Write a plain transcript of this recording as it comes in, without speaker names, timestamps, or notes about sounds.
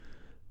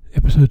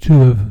episode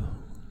 2 of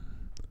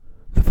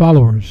The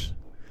Followers.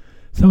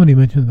 Somebody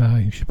mentioned that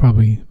I should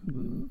probably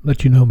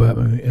let you know about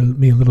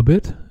me a little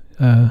bit.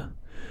 For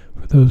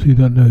those who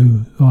don't know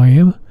who I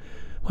am,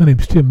 my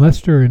name's Tim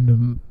Lester,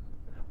 and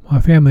my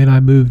family and I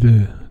moved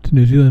to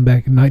New Zealand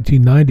back in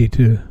 1990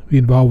 to be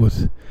involved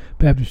with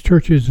Baptist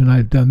churches, and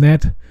I've done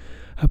that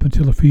up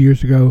until a few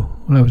years ago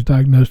when I was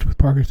diagnosed with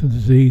Parkinson's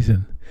disease,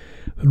 and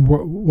been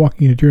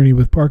walking a journey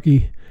with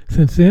Parky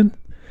since then.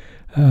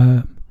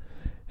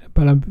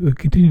 But I'm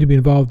continue to be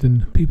involved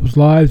in people's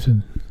lives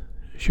and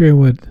sharing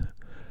what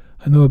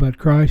I know about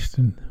Christ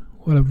and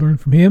what I've learned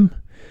from Him.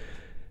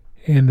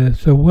 And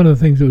so one of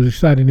the things that was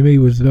exciting to me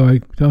was, though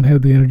I don't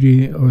have the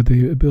energy or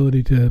the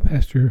ability to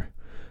pastor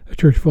a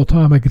church full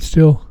time, I could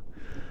still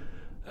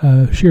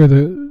share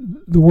the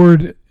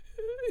word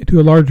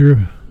to a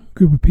larger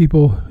group of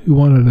people who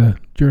wanted a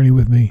journey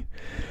with me.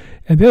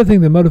 And the other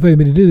thing that motivated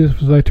me to do this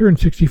was I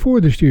turned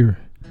 64 this year.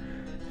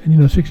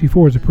 And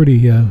 64 is a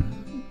pretty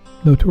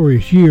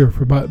notorious year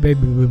for baby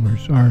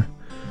boomers. There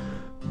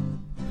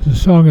was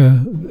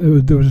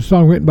a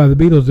song written by the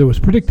Beatles that was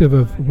predictive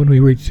of when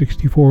we reached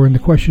 64 and the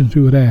questions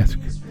we would ask.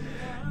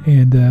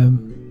 And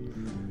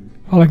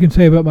all I can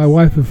say about my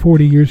wife of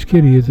 40 years,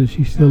 Kitty, is that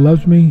she still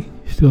loves me,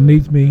 still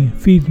needs me,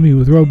 feeds me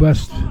with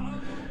robust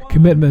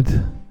commitment,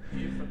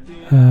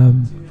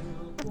 and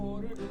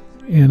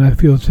I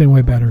feel the same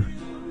way about her.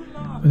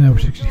 And now we're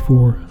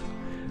 64.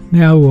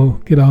 Now we'll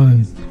get on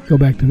and go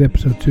back to the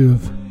episode 2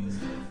 of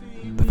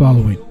The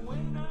Following.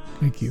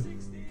 Thank you.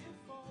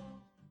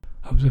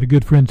 I was at a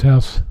good friend's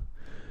house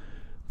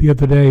the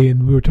other day,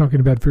 and we were talking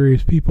about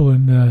various people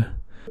and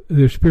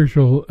their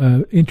spiritual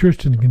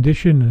interest and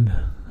condition and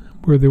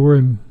where they were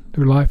in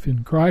their life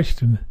in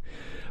Christ. And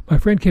my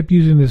friend kept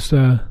using this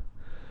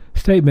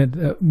statement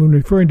when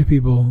referring to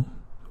people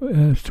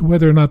as to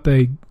whether or not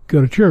they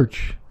go to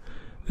church.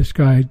 This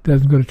guy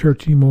doesn't go to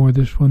church anymore.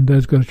 This one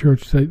does go to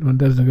church. That one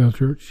doesn't go to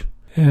church.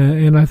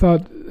 And I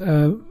thought,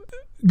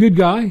 good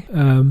guy,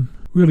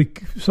 really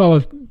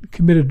solid,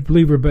 committed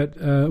believer, but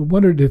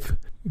wondered if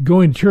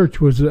going to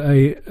church was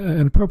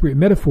an appropriate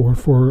metaphor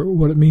for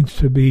what it means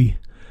to be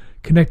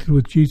connected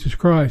with Jesus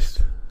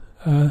Christ.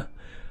 I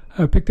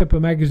picked up a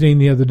magazine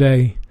the other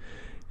day,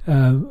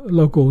 a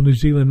local New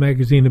Zealand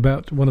magazine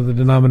about one of the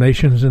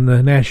denominations, and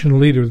the national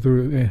leader,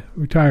 the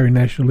retiring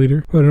national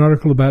leader, wrote an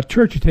article about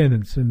church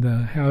attendance and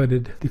how it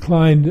had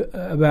declined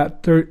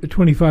about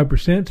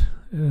 25%.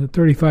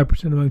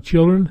 35% among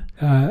children,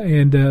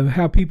 and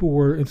how people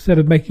were, instead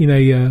of making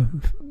a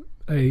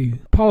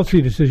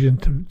policy decision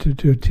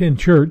to attend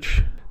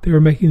church, they were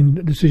making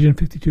a decision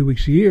 52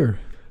 weeks a year.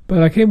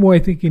 But I came away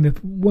thinking,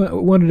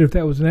 wondered if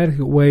that was an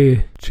adequate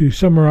way to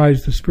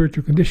summarize the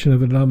spiritual condition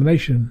of a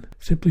denomination,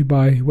 simply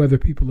by whether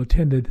people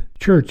attended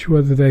church,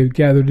 whether they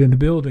gathered in a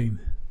building.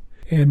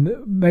 And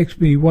makes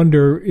me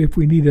wonder if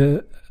we need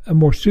a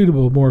more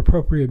suitable, more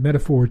appropriate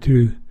metaphor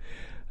to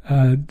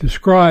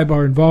describe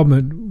our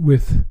involvement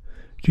with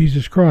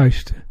Jesus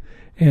Christ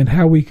and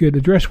how we could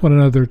address one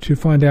another to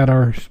find out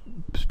our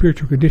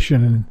spiritual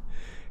condition and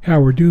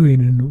how we're doing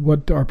and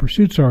what our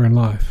pursuits are in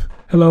life.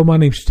 Hello, my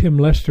name's Tim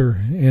Lester,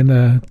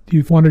 and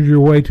you've wandered your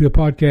way to a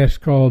podcast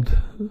called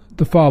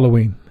The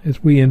Following,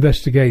 as we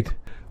investigate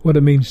what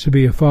it means to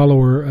be a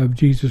follower of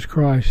Jesus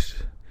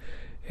Christ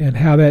and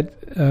how that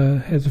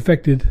has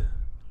affected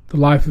the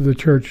life of the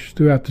church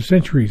throughout the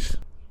centuries.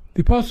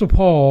 The Apostle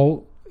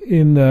Paul,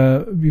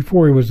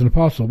 before he was an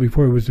apostle,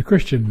 before he was a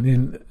Christian,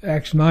 in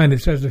Acts 9 it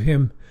says of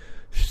him,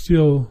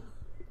 still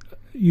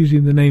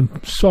using the name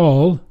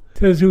Saul,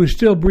 says he was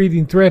still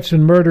breathing threats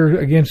and murder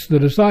against the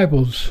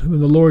disciples when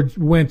the Lord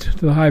went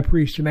to the high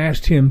priest and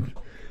asked him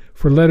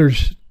for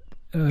letters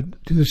to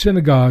the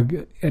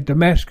synagogue at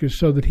Damascus,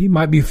 so that he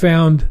might be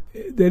found,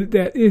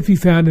 that if he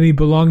found any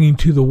belonging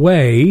to the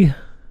way,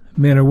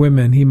 men or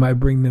women, he might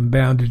bring them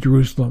bound to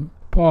Jerusalem.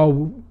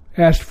 Paul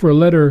asked for a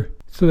letter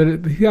so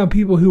that he found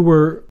people who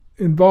were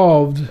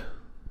involved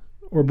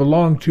or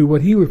belonged to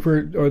what he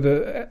referred, or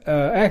the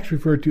Acts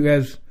referred to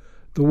as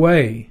the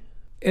way.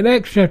 In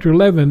Acts chapter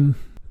 11,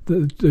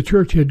 the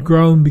church had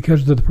grown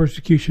because of the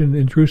persecution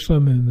in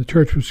Jerusalem, and the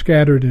church was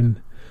scattered,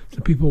 and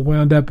some people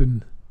wound up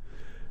in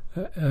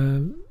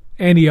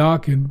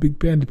Antioch and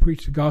began to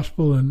preach the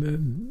gospel,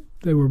 and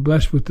they were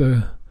blessed with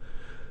the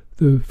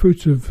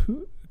fruits of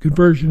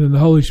conversion and the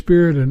Holy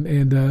Spirit,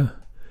 and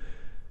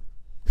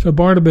so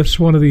Barnabas,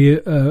 one of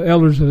the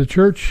elders of the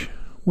church,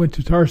 went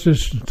to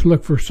Tarsus to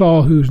look for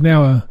Saul, who's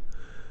now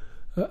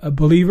a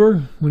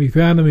believer. When he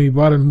found him, he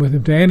brought him with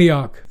him to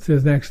Antioch. It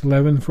says in Acts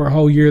 11, for a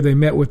whole year they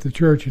met with the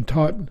church and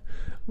taught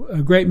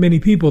a great many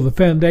people the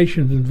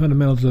foundations and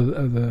fundamentals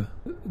of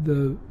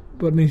the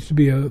what needs to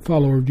be a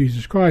follower of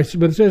Jesus Christ.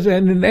 But it says,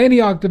 and in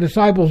Antioch the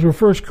disciples were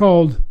first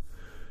called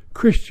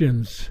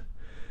Christians.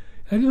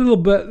 I did a little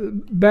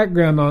bit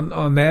background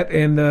on that,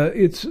 and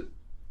it's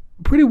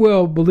pretty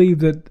well believed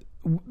that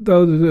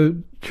though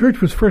the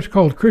church was first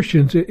called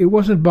Christians, it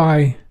wasn't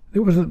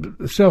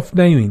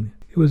self-naming.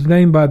 It was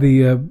named by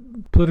the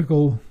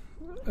political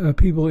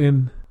people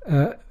in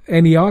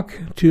Antioch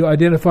to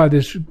identify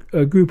this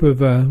group of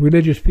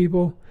religious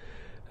people.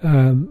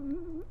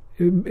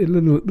 It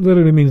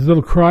literally means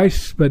little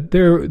Christ, but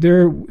there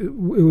it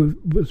was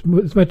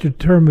as much a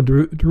term of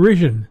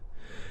derision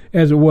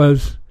as it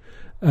was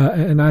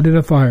an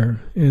identifier.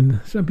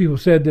 And some people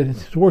said that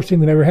it's the worst thing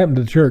that ever happened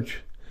to the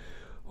church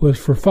was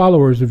for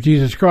followers of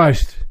Jesus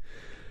Christ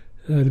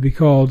to be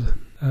called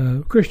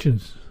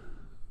Christians,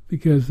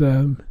 because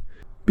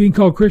being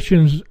called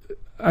Christians,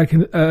 I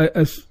can,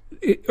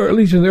 or at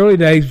least in the early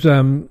days,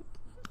 at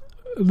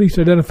least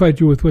identified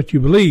you with what you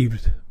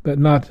believed, but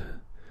not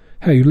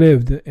how you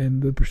lived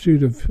and the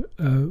pursuit of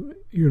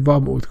your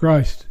involvement with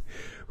Christ.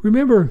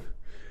 Remember,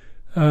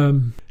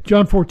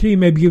 John 14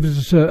 maybe gives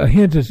us a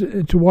hint as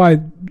to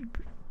why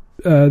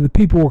the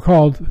people were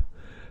called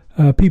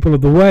people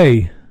of the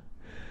way.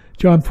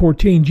 John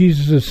 14,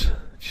 Jesus is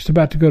just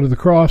about to go to the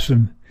cross,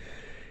 and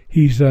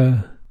he's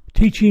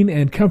teaching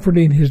and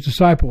comforting his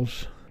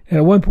disciples. And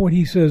at one point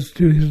he says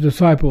to his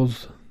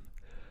disciples,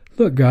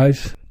 "Look,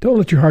 guys, don't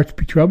let your hearts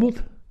be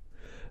troubled.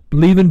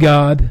 Believe in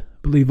God,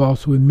 believe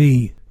also in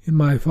me. In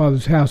my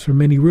Father's house are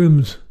many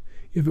rooms.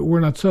 If it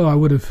were not so, I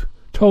would have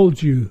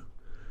told you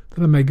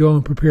that I may go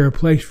and prepare a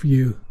place for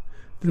you.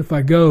 That if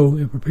I go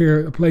and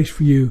prepare a place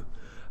for you,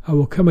 I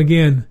will come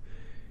again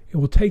and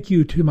will take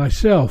you to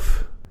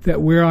myself,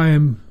 that where I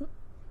am,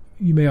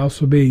 you may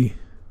also be.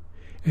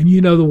 And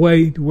you know the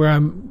way to where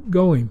I'm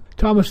going."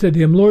 Thomas said to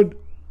him, "Lord,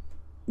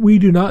 we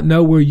do not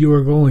know where you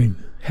are going.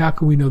 How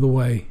can we know the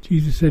way?"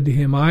 Jesus said to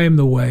him, "I am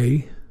the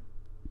way,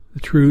 the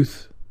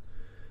truth,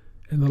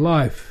 and the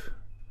life.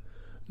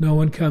 No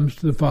one comes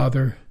to the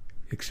Father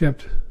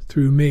except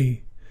through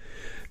me."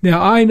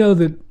 Now, I know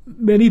that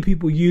many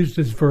people use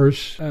this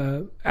verse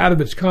out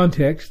of its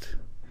context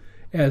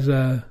as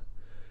an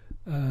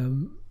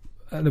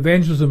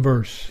evangelism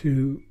verse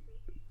to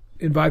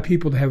invite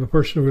people to have a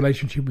personal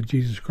relationship with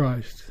Jesus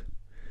Christ.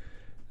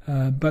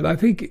 But I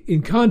think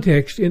in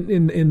context, in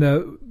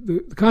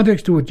the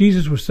context of what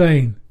Jesus was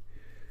saying,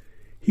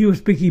 he was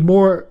speaking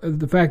more of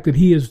the fact that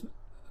he is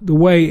the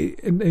way,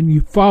 and you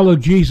follow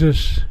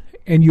Jesus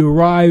and you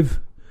arrive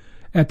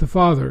at the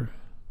Father,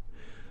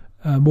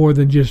 more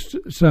than just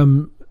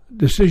some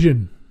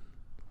decision,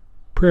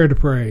 prayer to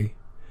pray.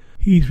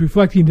 He's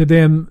reflecting to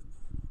them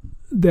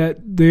that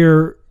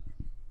their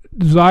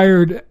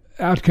desired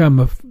outcome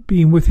of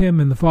being with him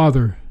and the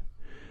Father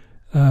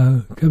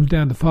comes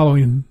down to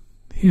following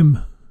him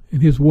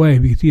in his way,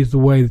 because he is the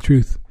way, the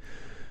truth,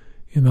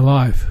 and the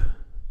life.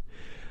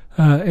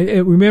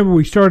 And remember,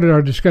 we started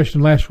our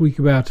discussion last week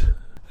about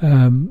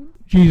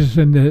Jesus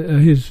and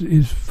his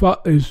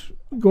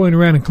going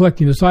around and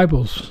collecting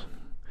disciples.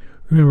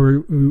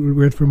 Remember, we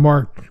read from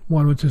Mark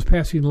 1, which says,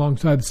 "Passing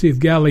alongside the Sea of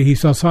Galilee, he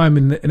saw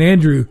Simon and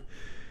Andrew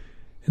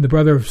and the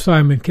brother of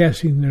Simon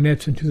casting their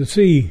nets into the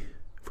sea,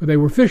 for they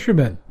were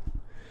fishermen.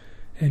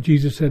 And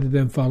Jesus said to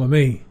them, 'Follow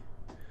me.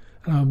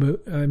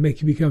 I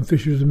make you become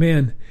fishers of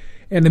men.'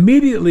 And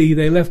immediately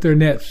they left their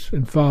nets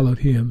and followed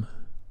him."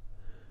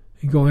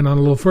 And going on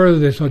a little further,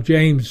 they saw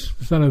James,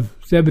 the son of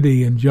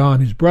Zebedee, and John,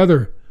 his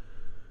brother,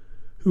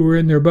 who were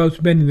in their boats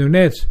bending their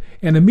nets.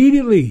 And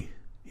immediately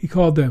he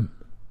called them.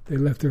 They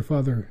left their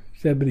father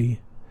Zebedee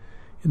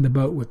in the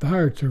boat with the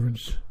hired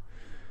servants,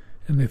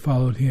 and they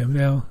followed him.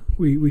 Now,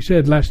 we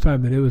said last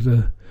time that it was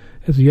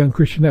as a young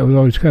Christian, that was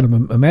always kind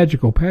of a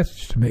magical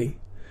passage to me.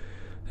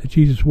 That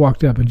Jesus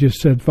walked up and just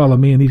said, "Follow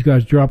me," and these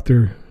guys dropped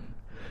their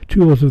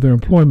tools of their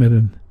employment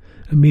and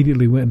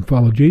immediately went and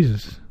followed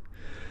Jesus.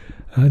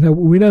 Now,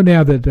 we know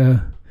now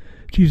that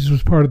Jesus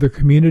was part of their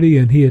community,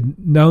 and he had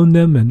known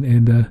them,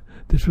 and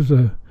this was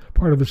a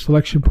part of the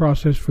selection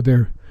process for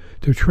their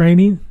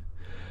training.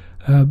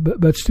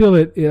 But still,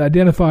 it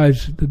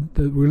identifies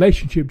the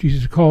relationship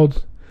Jesus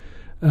called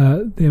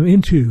them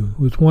into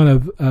was one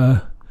of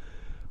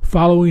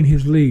following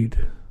his lead,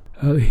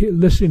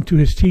 listening to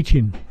his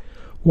teaching,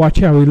 watch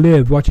how he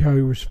lived, watch how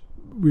he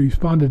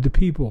responded to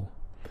people.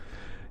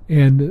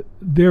 And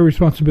their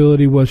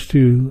responsibility was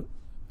to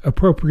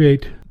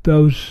appropriate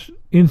those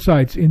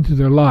insights into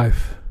their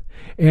life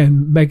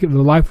and make it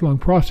a lifelong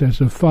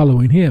process of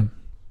following him.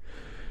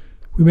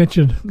 We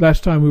mentioned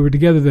last time we were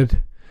together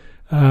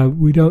that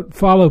we don't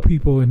follow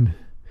people in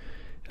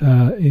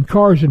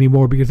cars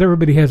anymore, because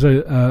everybody has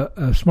a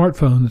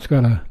smartphone that's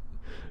got a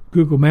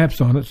Google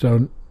Maps on it,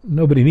 so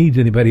nobody needs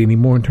anybody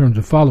anymore in terms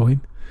of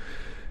following.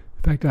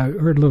 In fact, I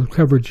heard a little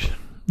coverage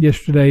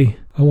yesterday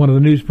on one of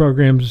the news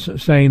programs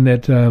saying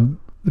that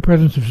the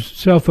presence of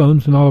cell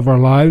phones in all of our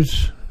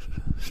lives,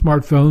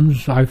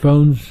 smartphones,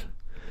 iPhones,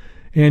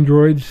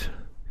 Androids,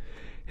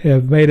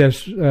 have made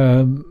us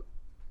the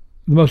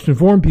most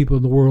informed people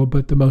in the world,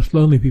 but the most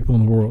lonely people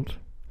in the world.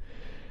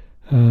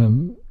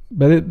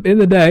 But in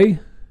the day,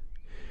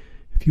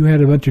 if you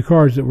had a bunch of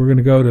cars that were going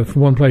to go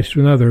from one place to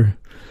another,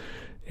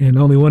 and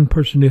only one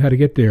person knew how to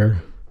get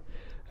there,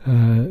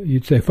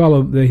 you'd say,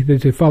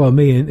 they'd say, "Follow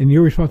me," and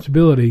your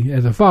responsibility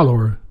as a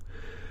follower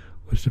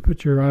was to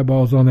put your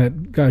eyeballs on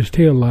that guy's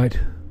tail light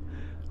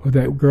or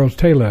that girl's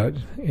tail light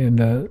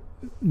and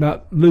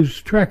not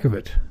lose track of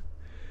it.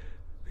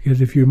 Because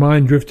if your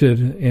mind drifted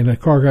and a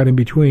car got in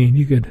between,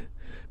 you could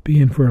be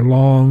in for a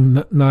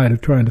long night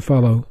of trying to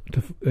follow,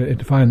 try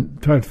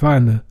to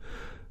find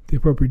the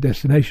appropriate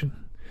destination.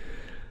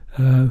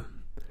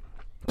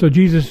 So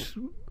Jesus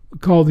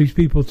called these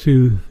people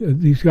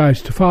these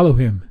guys to follow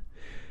him,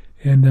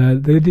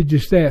 and they did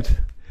just that.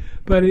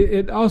 But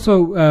it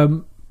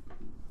also,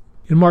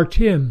 in Mark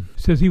 10,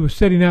 says he was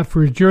setting out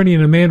for his journey,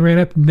 and a man ran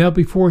up and knelt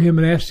before him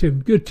and asked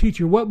him, "Good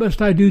teacher, what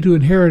must I do to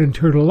inherit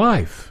eternal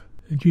life?"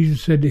 And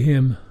Jesus said to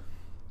him,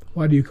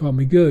 "Why do you call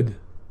me good?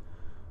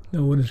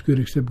 No one is good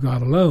except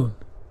God alone.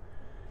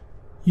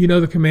 You know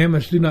the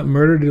commandments: do not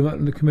murder, do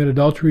not commit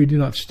adultery, do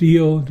not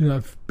steal, do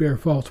not bear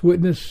false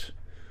witness,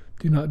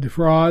 do not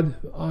defraud,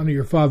 honor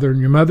your father and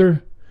your mother."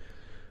 And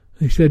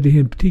he said to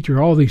him,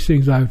 "Teacher, all these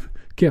things I've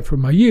kept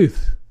from my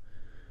youth."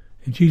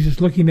 And Jesus,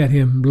 looking at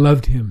him,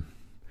 loved him.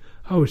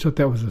 I always thought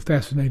that was a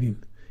fascinating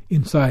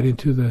insight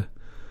into the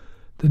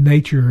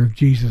nature of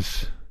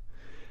Jesus.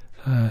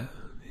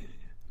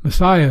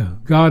 Messiah,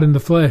 God in the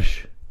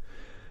flesh.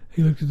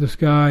 He looked at the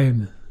sky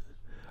and,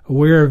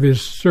 aware of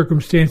his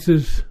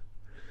circumstances,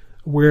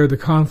 aware of the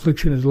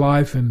conflicts in his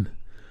life and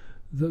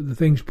the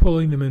things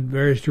pulling him in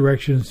various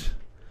directions,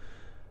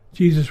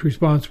 Jesus'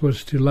 response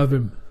was to love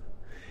him.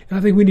 And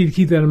I think we need to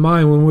keep that in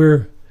mind when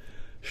we're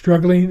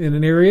struggling in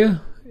an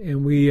area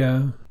and we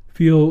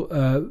feel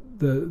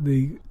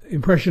the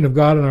impression of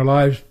God in our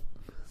lives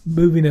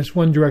moving us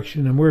one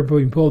direction and we're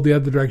being pulled the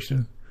other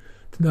direction,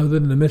 to know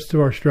that in the midst of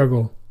our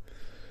struggle,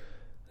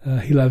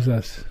 he loves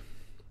us.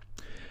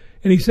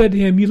 And he said to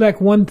him, "You lack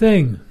one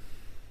thing.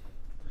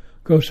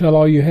 Go sell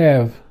all you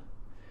have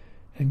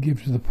and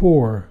give to the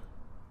poor,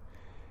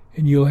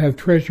 and you'll have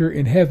treasure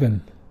in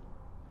heaven.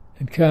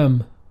 And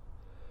come,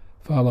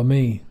 follow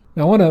me."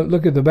 Now I want to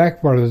look at the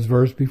back part of this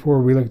verse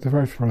before we look at the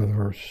first part of the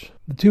verse.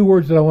 The two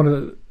words that I want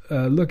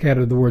to look at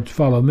are the words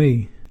 "follow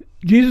me."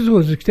 Jesus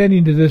was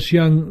extending to this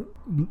young,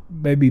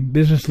 maybe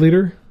business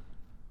leader,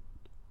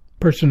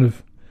 person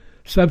of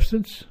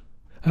substance,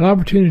 an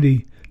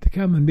opportunity to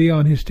come and be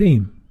on his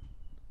team,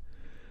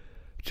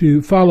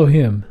 to follow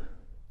him,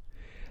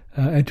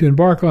 and to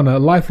embark on a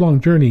lifelong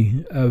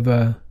journey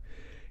of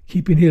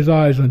keeping his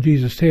eyes on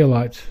Jesus'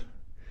 taillights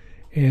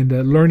and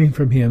learning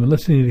from him and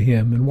listening to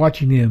him and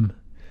watching him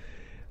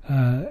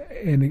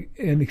and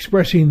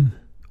expressing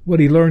what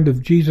he learned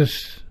of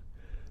Jesus'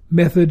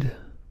 method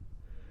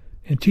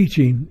and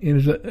teaching in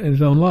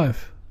his own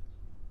life.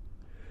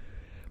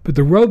 But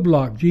the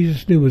roadblock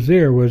Jesus knew was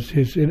there was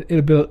his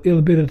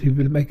inability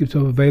to make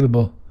himself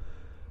available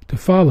to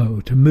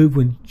follow, to move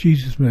when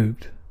Jesus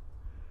moved.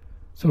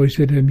 So he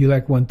said to him, "You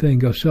lack one thing.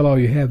 Go sell all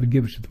you have and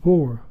give it to the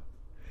poor."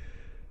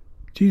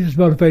 Jesus'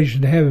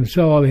 motivation to have him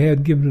sell all he had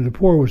and give it to the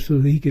poor was so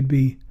that he could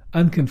be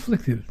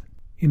unconflicted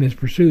in his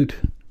pursuit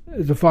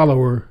as a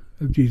follower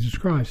of Jesus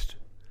Christ.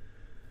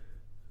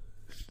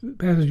 The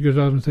passage goes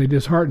on to say,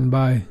 disheartened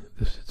by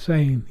the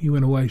saying, he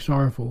went away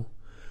sorrowful,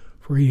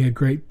 for he had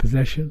great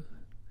possession.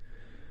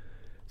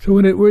 So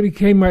when it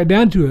came right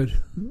down to it,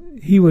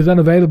 he was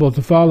unavailable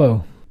to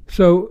follow.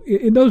 So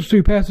in those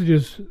two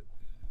passages,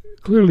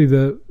 clearly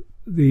the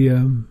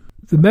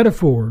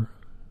metaphor,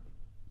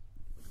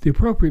 the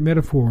appropriate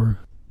metaphor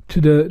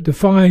to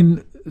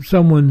define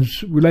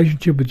someone's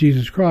relationship with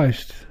Jesus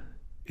Christ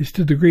is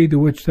to the degree to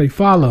which they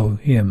follow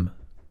him.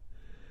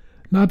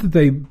 Not that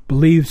they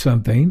believe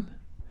something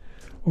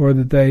or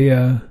that they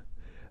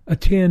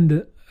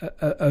attend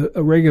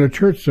a regular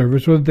church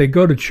service or that they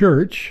go to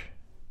church,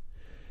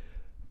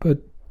 but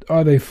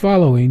are they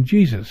following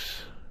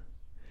Jesus?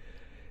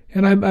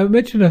 And I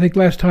mentioned, I think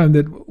last time,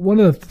 that one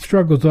of the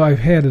struggles I've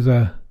had as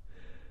a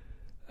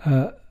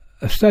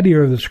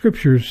studier of the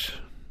Scriptures,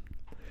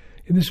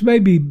 and this may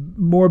be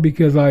more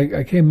because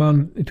I came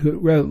on into it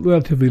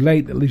relatively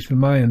late, at least in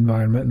my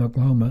environment in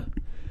Oklahoma,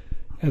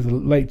 as a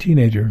late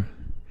teenager.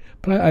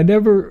 But I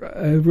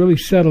never really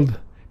settled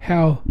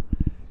how,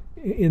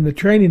 in the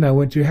training I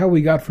went to, how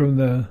we got from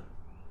the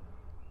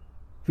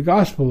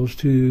Gospels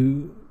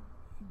to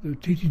the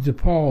teachings of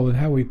Paul and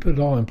how we put it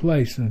all in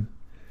place. And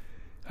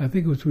I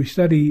think as we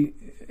study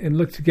and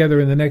look together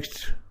in the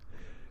next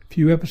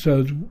few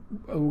episodes,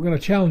 we're going to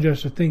challenge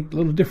us to think a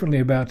little differently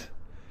about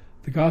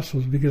the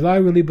Gospels, because I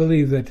really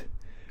believe that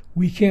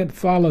we can't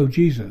follow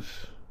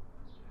Jesus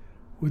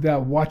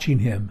without watching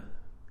him.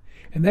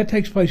 And that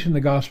takes place in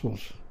the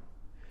Gospels.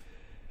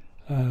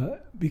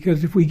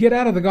 Because if we get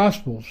out of the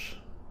Gospels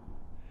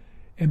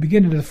and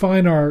begin to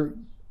define our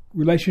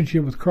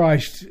relationship with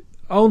Christ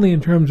only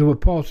in terms of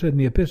what Paul said in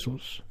the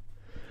epistles,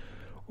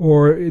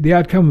 or the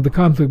outcome of the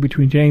conflict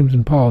between James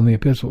and Paul in the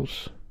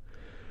epistles,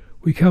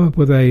 we can't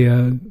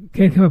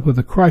come up with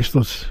a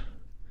Christless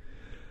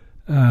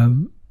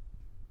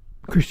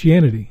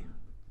Christianity,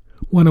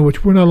 one in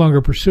which we're no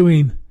longer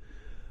pursuing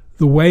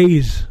the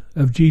ways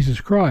of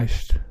Jesus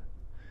Christ,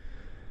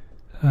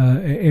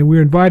 and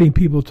we're inviting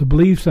people to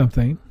believe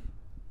something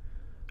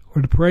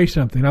or to pray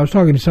something. I was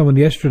talking to someone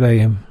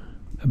yesterday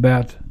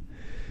about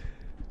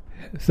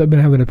something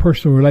having a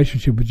personal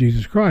relationship with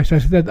Jesus Christ. I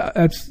said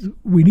that's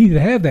we need to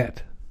have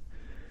that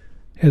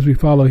as we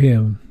follow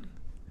him.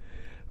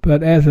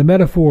 But as a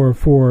metaphor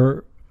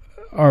for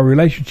our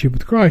relationship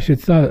with Christ,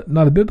 it's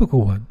not a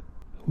biblical one.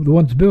 The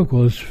one that's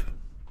biblical is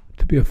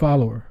to be a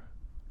follower.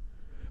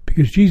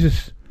 Because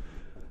Jesus,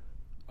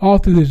 all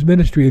through his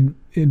ministry,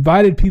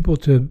 invited people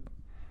to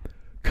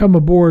come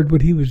aboard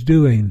what he was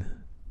doing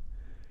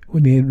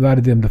when he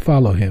invited them to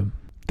follow him.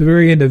 At the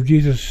very end of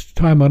Jesus'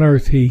 time on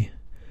earth, he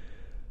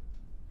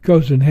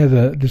goes and has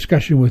a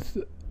discussion with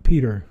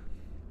Peter.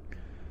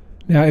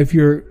 Now, if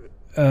you're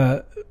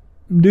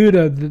new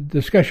to the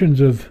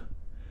discussions of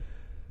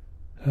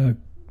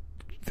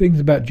things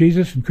about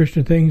Jesus and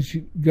Christian things,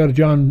 you go to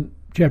John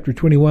chapter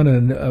 21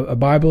 and a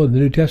Bible in the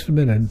New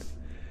Testament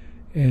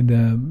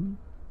and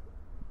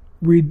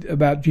read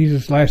about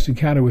Jesus' last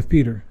encounter with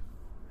Peter.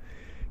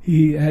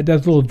 He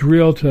does a little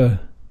drill to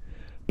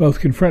both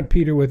confront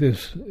Peter with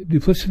his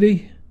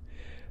duplicity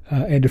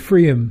and to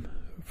free him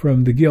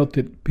from the guilt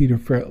that Peter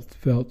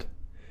felt.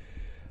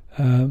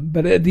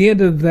 But at the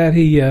end of that,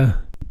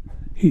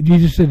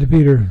 Jesus said to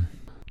Peter,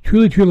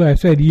 "Truly, truly, I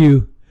say to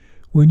you,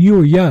 when you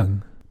were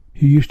young,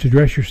 you used to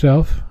dress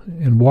yourself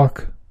and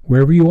walk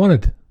wherever you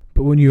wanted.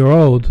 But when you are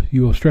old,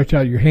 you will stretch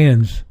out your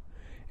hands,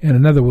 and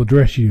another will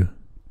dress you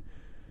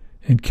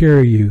and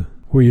carry you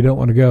where you don't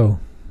want to go."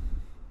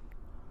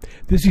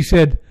 This he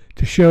said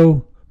to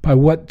show by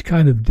what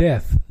kind of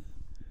death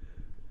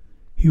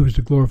he was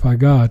to glorify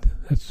God.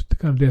 That's the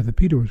kind of death that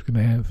Peter was going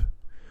to have.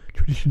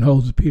 Tradition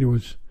holds that Peter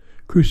was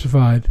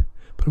crucified,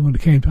 but when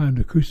it came time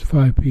to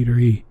crucify Peter,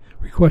 he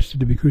requested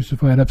to be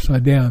crucified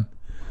upside down,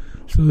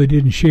 so they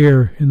didn't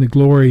share in the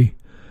glory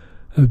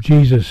of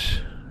Jesus.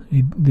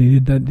 They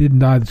didn't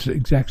die the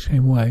exact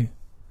same way.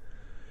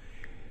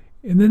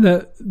 And then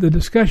the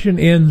discussion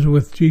ends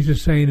with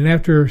Jesus saying, and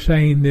after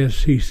saying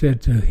this, he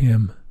said to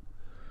him,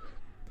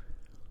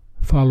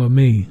 "Follow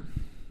me."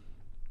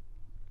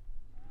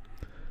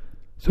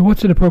 So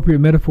what's an appropriate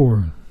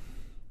metaphor?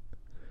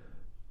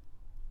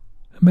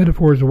 A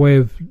metaphor is a way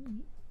of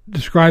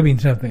describing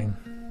something.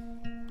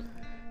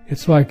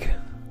 It's like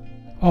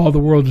all the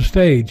world's a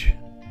stage,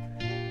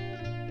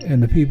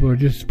 and the people are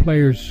just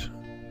players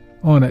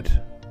on it.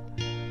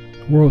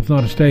 The world's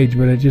not a stage,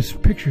 but it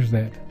just pictures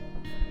that.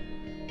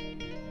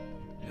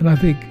 And I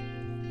think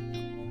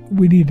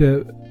we need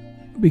to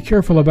be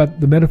careful about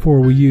the metaphor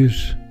we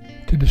use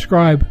to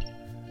describe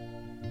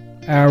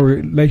our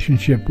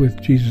relationship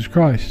with Jesus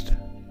Christ.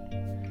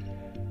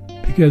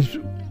 Because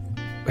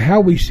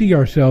how we see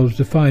ourselves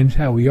defines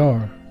how we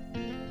are.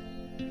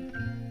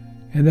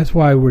 And that's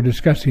why we're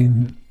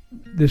discussing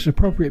this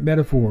appropriate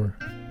metaphor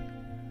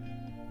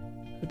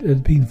as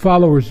being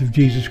followers of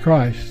Jesus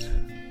Christ.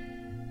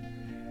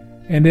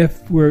 And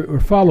if we're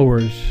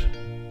followers,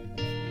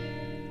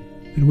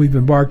 then we've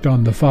embarked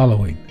on the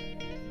following.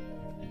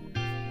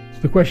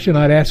 So the question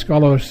I'd ask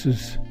all of us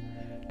is,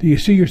 do you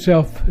see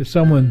yourself as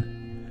someone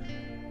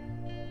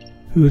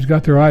who has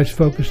got their eyes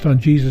focused on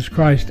Jesus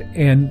Christ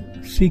and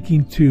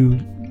seeking to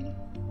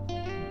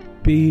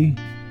be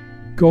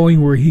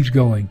going where he's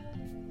going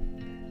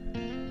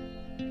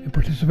and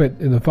participate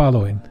in the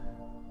following?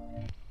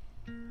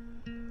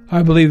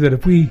 I believe that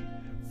if we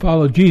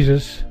follow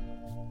Jesus,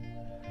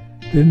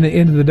 then at the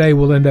end of the day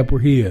we'll end up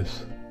where he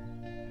is.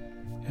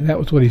 And that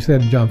was what he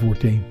said in John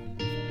 14.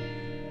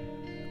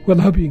 Well,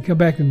 I hope you can come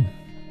back and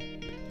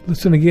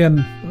listen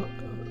again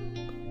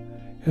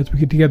as we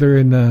get together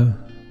in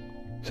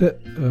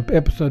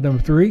episode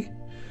number 3.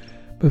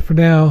 But for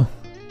now,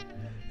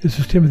 this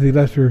is Timothy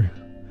Lester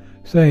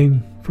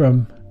saying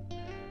from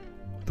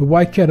the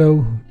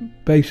Waikato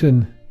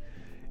Basin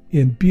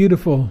in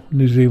beautiful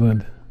New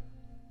Zealand,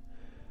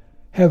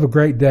 have a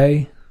great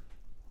day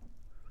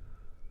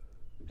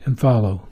and follow.